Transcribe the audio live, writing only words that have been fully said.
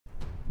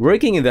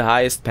Working in the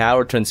highest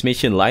power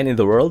transmission line in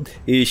the world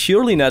is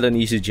surely not an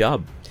easy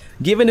job,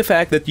 given the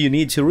fact that you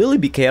need to really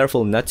be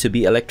careful not to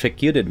be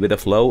electrocuted with the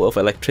flow of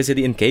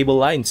electricity in cable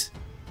lines.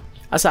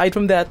 Aside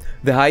from that,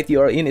 the height you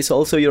are in is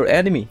also your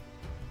enemy.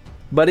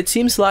 But it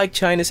seems like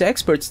China's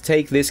experts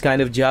take this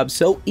kind of job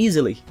so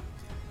easily.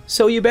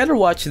 So you better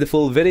watch the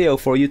full video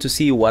for you to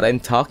see what I'm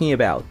talking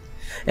about.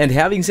 And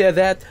having said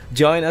that,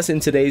 join us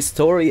in today's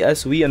story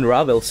as we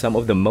unravel some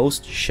of the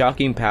most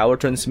shocking power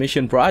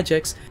transmission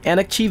projects and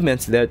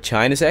achievements that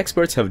China's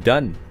experts have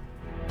done.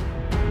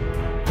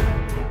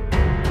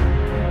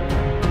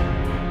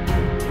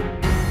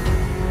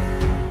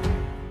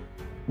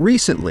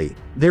 Recently,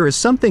 there is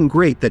something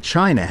great that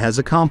China has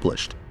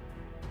accomplished.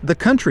 The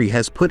country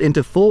has put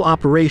into full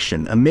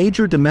operation a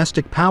major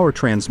domestic power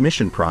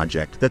transmission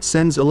project that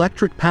sends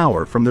electric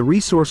power from the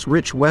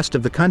resource-rich west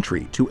of the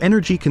country to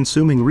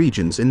energy-consuming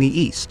regions in the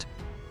east.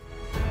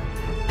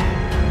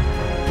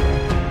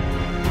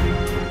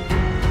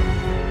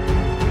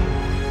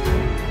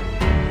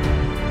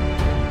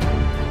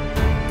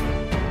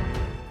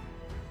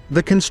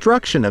 The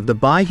construction of the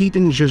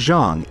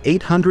Baihetan-Zhejiang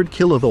 800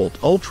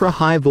 kV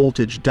ultra-high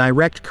voltage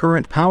direct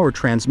current power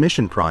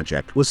transmission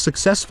project was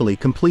successfully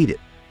completed.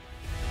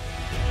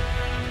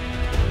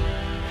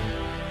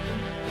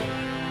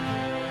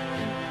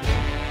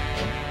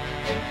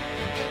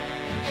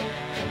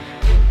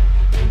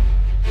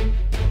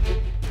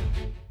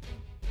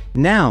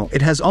 Now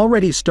it has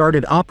already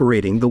started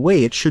operating the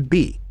way it should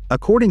be,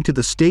 according to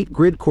the State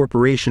Grid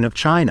Corporation of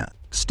China,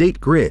 State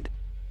Grid.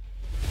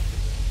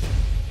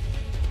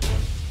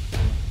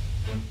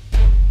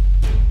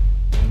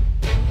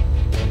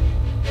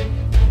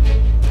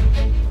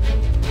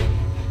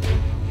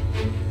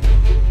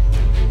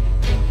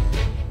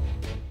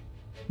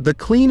 The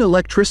clean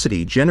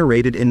electricity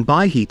generated in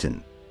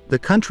Baihetan, the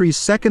country's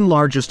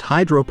second-largest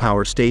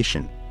hydropower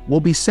station, will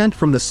be sent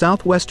from the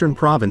southwestern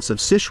province of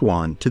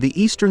Sichuan to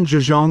the eastern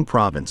Zhejiang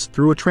province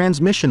through a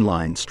transmission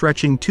line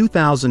stretching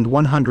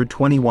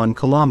 2,121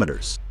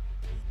 kilometers.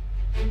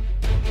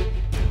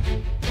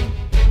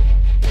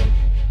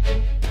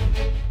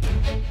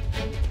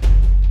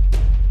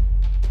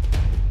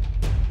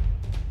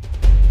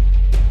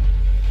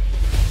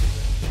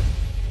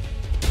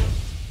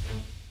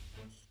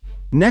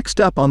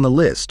 Next up on the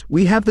list,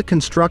 we have the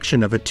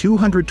construction of a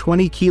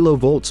 220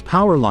 kV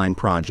power line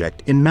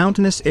project in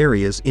mountainous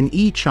areas in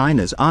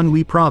China's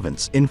Anhui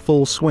province in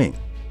full swing.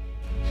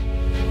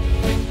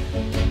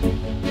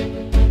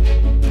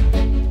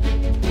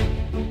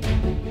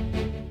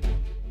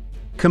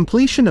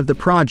 Completion of the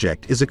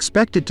project is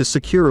expected to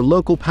secure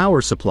local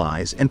power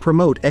supplies and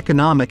promote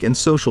economic and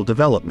social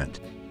development.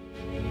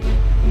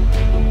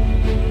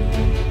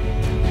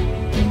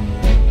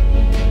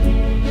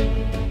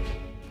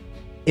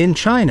 In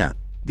China,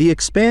 the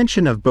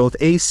expansion of both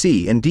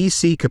AC and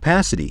DC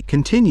capacity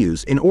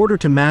continues in order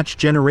to match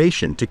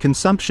generation to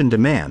consumption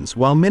demands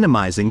while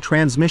minimizing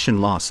transmission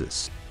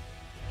losses.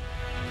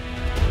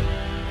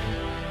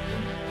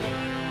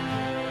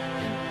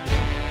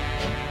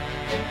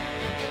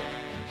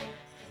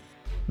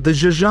 The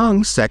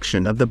Zhejiang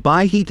section of the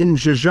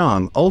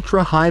Baihetan-Zhejiang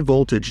ultra-high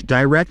voltage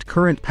direct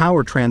current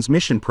power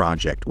transmission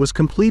project was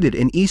completed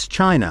in East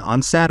China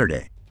on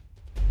Saturday.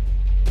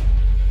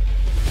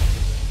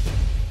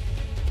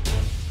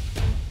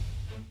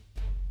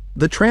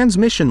 The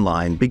transmission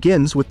line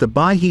begins with the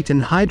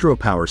Baihetan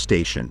Hydropower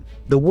Station,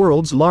 the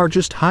world's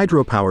largest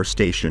hydropower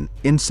station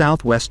in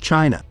southwest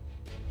China.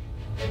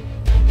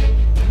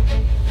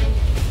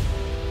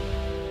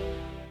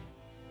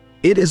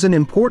 It is an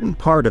important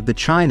part of the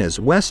China's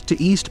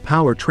west-to-east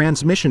power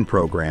transmission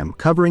program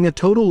covering a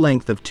total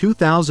length of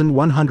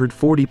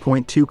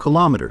 2,140.2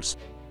 kilometers,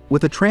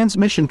 with a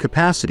transmission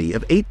capacity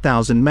of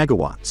 8,000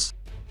 megawatts.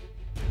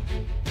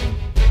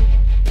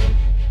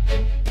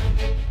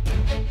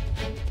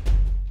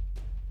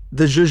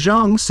 The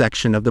Zhejiang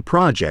section of the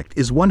project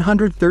is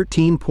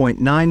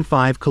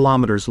 113.95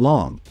 kilometers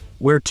long,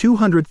 where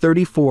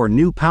 234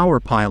 new power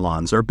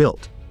pylons are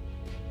built.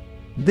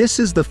 This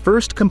is the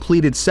first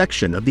completed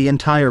section of the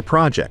entire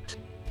project.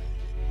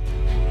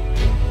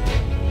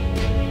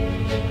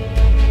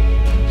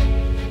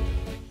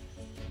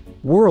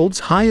 World's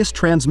highest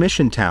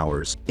transmission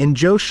towers in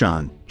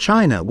Zhoushan,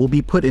 China will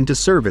be put into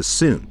service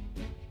soon.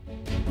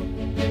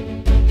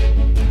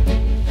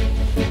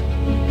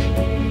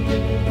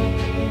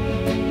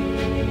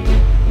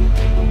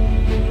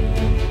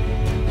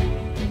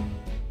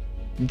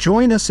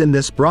 Join us in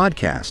this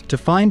broadcast to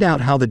find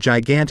out how the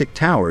gigantic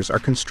towers are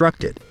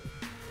constructed.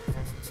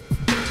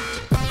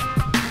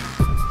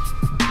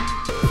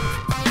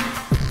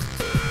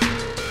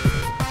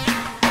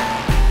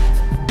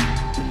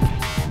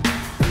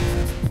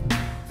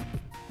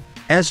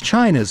 As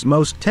China's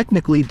most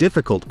technically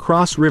difficult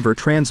cross-river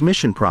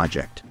transmission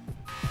project,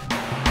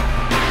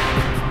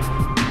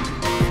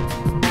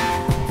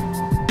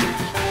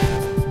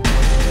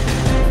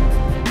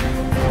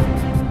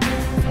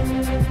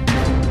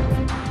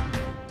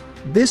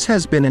 this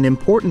has been an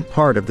important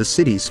part of the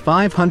city's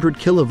 500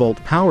 kilovolt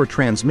power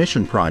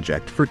transmission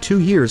project for 2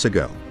 years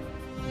ago.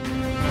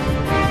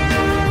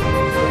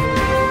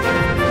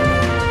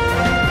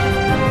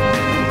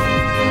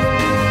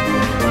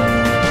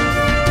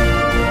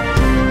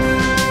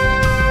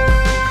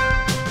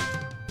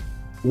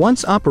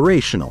 Once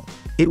operational,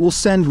 it will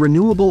send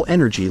renewable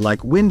energy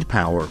like wind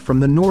power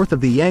from the north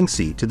of the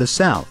Yangtze to the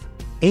south,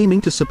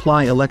 aiming to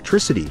supply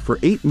electricity for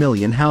 8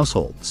 million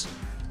households.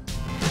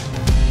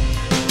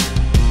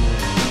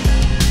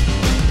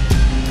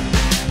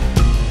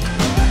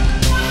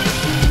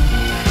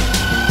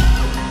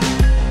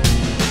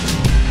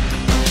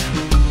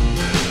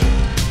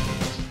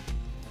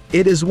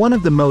 It is one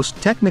of the most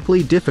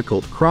technically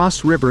difficult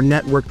cross-river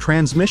network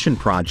transmission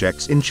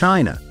projects in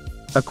China,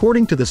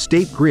 according to the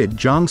State Grid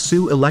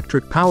Jiangsu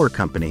Electric Power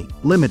Company,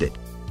 Limited.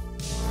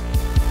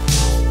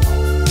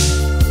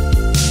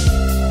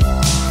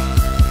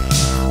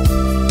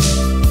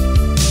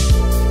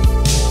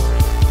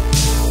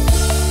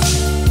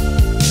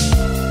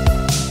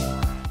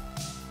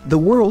 The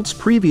world's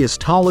previous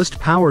tallest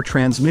power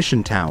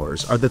transmission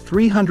towers are the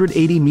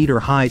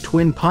 380-meter-high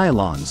twin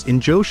pylons in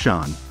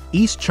Zhoushan,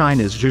 East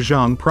China's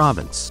Zhejiang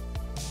province.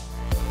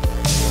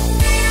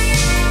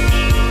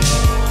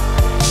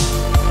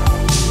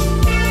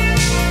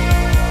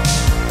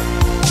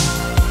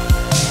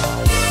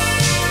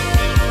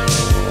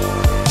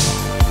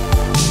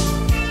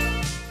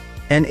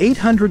 An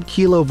 800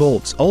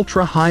 kilovolts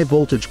ultra-high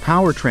voltage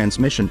power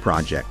transmission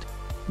project,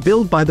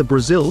 built by the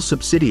Brazil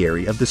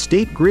subsidiary of the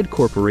State Grid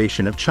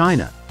Corporation of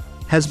China,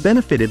 has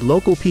benefited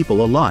local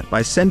people a lot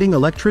by sending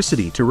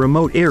electricity to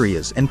remote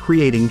areas and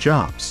creating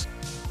jobs.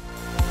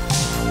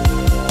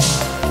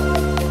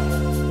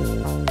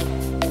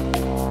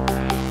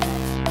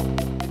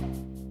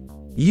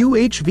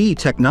 UHV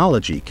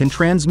technology can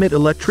transmit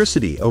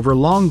electricity over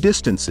long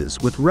distances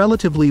with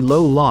relatively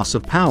low loss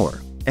of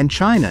power, and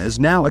China is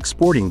now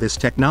exporting this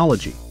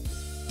technology.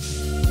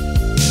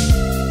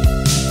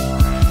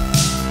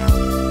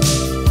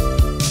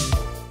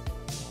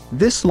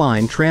 This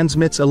line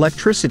transmits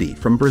electricity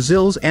from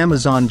Brazil's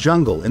Amazon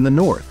jungle in the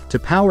north to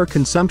power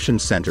consumption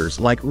centers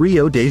like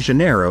Rio de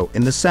Janeiro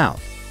in the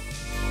south.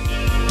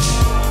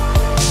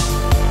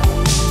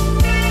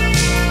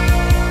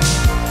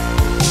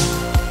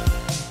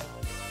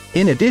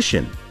 In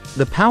addition,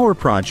 the power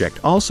project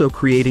also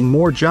creating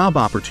more job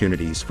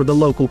opportunities for the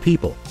local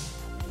people.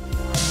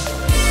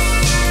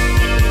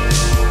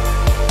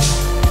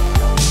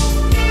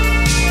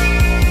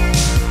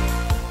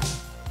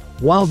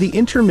 While the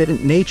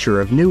intermittent nature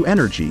of new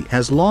energy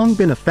has long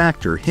been a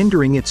factor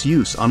hindering its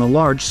use on a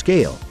large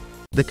scale,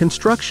 the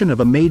construction of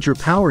a major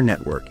power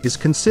network is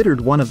considered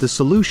one of the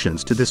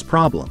solutions to this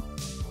problem.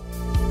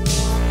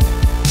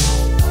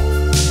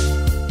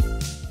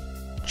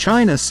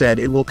 China said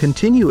it will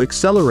continue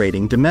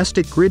accelerating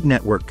domestic grid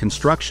network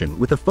construction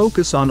with a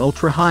focus on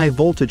ultra-high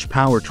voltage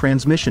power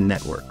transmission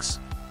networks.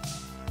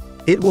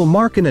 It will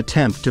mark an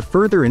attempt to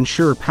further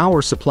ensure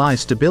power supply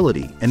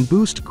stability and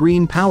boost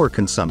green power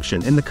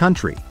consumption in the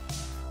country.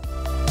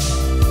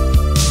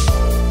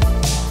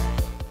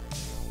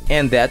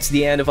 And that's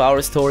the end of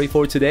our story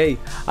for today.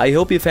 I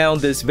hope you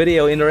found this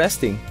video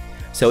interesting.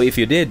 So if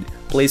you did,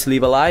 please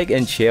leave a like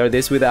and share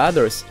this with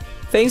others.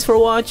 Thanks for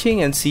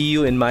watching and see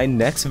you in my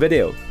next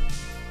video.